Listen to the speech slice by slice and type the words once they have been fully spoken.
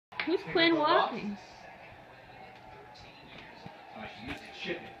Who's Quinn walking?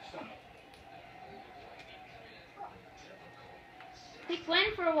 Take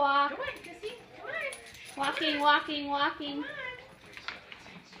Gwen for a walk. Come on, Chrissy. Come on. Walking, walking, walking. Come on.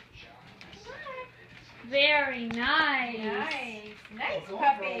 Very nice. Nice. Nice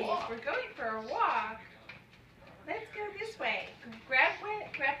puppies. We're going for a walk. Let's go this way. Grab the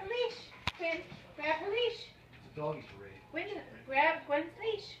leash. Quinn, grab her leash. It's a doggy parade. Quinn, grab Gwen's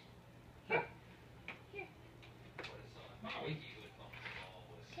leash. Here. Here. Molly.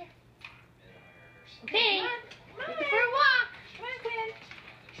 Here. Okay, Come on. take her for a walk. Come on, Quinn.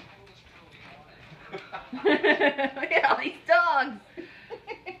 Look at all these dogs.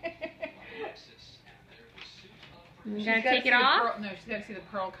 You gotta take it off? No, she's got to see the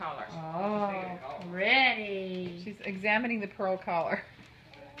pearl collar. Oh, ready. She's examining the pearl collar.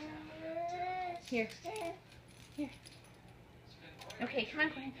 Here. Here. Okay, come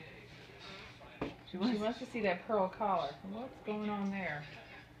on, Gwen. She wants to see that pearl collar. What's going on there?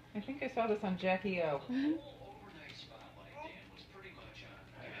 I think I saw this on Jackie O. Mm-hmm.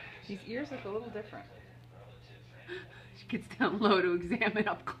 These ears look a little different. She gets down low to examine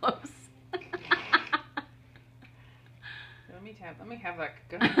up close. Let me have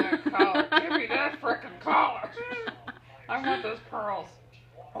that collar. Give me that frickin' collar. I want those pearls.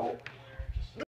 Oh.